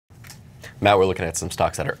Matt, we're looking at some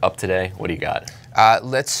stocks that are up today. What do you got?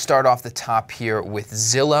 Let's start off the top here with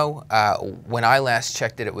Zillow. When I last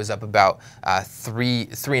checked it, it was up about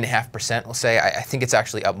 3.5%, we'll say. I think it's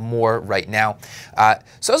actually up more right now.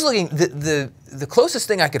 So I was looking, the closest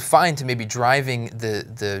thing I could find to maybe driving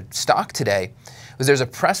the stock today was there's a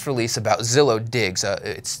press release about Zillow Digs.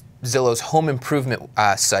 It's Zillow's home improvement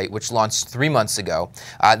site, which launched 3 months ago.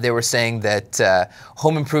 They were saying that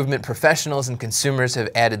home improvement professionals and consumers have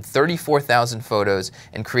added 34,000 photos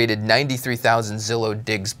and created 93,000 Zillow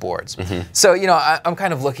Digs boards. So, you know, I'm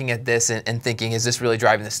kind of looking at this and thinking, is this really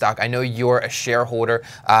driving the stock? I know you're a shareholder.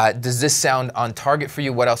 Does this sound on target for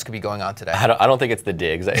you? What else could be going on today? I don't think it's the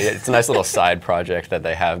Digs. It's a nice little side project that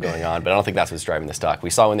they have going on, but I don't think that's what's driving the stock.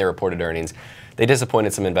 We saw when they reported earnings, they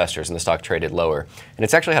disappointed some investors and the stock traded lower. And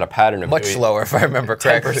it's actually had a pattern of much lower, if I remember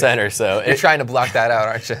correctly. 10% or so. You're trying to block that out,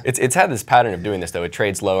 aren't you? It's had this pattern of doing this, though. It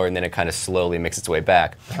trades lower and then it kind of slowly makes its way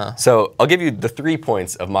back. So I'll give you the 3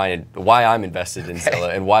 points of mine, why I'm invested in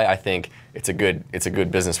Zillow and why I think it's a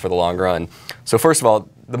good business for the long run. So first of all,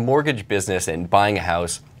 the mortgage business and buying a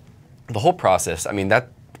house, the whole process, I mean, that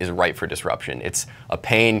is ripe for disruption. It's a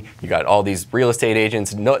pain. You got all these real estate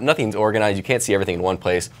agents. Nothing's organized. You can't see everything in one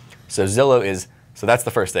place. So Zillow is, so that's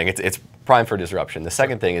the first thing. It's prime for disruption. The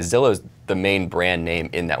second thing is Zillow is the main brand name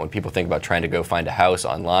in that. When people think about trying to go find a house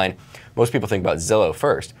online, most people think about Zillow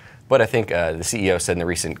first. But I think the CEO said in the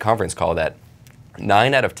recent conference call that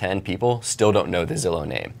 9 out of 10 people still don't know the Zillow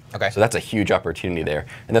name. Okay. So that's a huge opportunity there.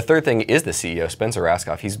 And the third thing is the CEO, Spencer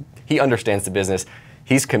Rascoff. He understands the business.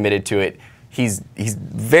 He's committed to it. He's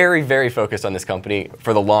very, very focused on this company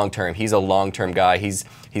for the long term. He's a long-term guy. He's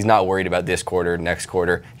not worried about this quarter, next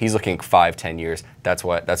quarter. He's looking 5, 10 years. That's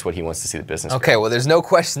what he wants to see the business. Okay, well, there's no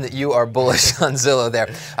question that you are bullish on Zillow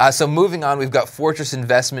there. So moving on, we've got Fortress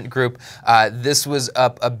Investment Group. This was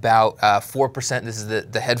up about 4%. This is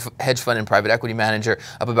the hedge fund and private equity manager,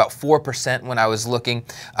 up about 4% when I was looking.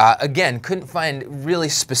 Again, couldn't find really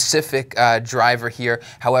specific driver here.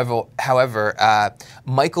 However,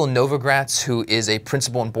 Michael Novogratz, who is a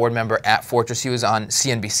principal and board member at Fortress, he was on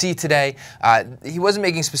CNBC today. He wasn't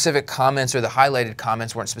making specific comments, or the highlighted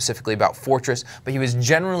comments weren't specifically about Fortress, but he was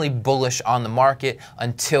generally bullish on the market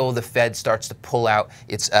until the Fed starts to pull out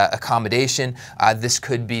its accommodation. This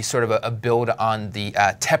could be sort of a build on the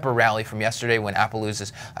Tepper rally from yesterday when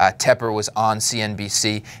Appaloosa's Tepper was on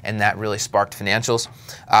CNBC, and that really sparked financials.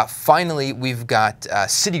 Finally, we've got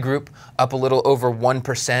Citigroup up a little over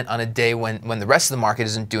 1% on a day when the rest of the market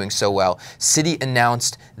isn't doing so well. Citi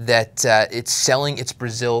announced that it's selling its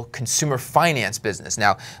Brazil consumer finance business.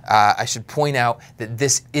 Now, I should point out that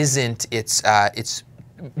this isn't its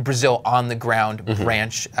Brazil on-the-ground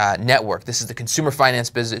branch network. This is the consumer finance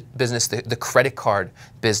business, the credit card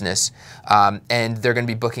business, and they're going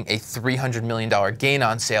to be booking a $300 million gain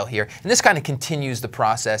on sale here. And this kind of continues the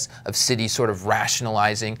process of Citi sort of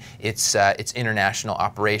rationalizing its international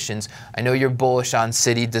operations. I know you're bullish on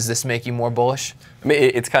Citi. Does this make you more bullish? I mean,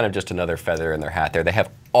 it's kind of just another feather in their hat there. They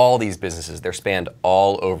have all these businesses. They're spanned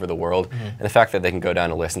all over the world. And the fact that they can go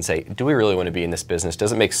down a list and say, do we really want to be in this business?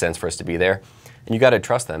 Does it make sense for us to be there? And you got to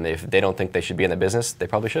trust them. If they don't think they should be in the business, they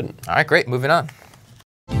probably shouldn't. All right, great. Moving on.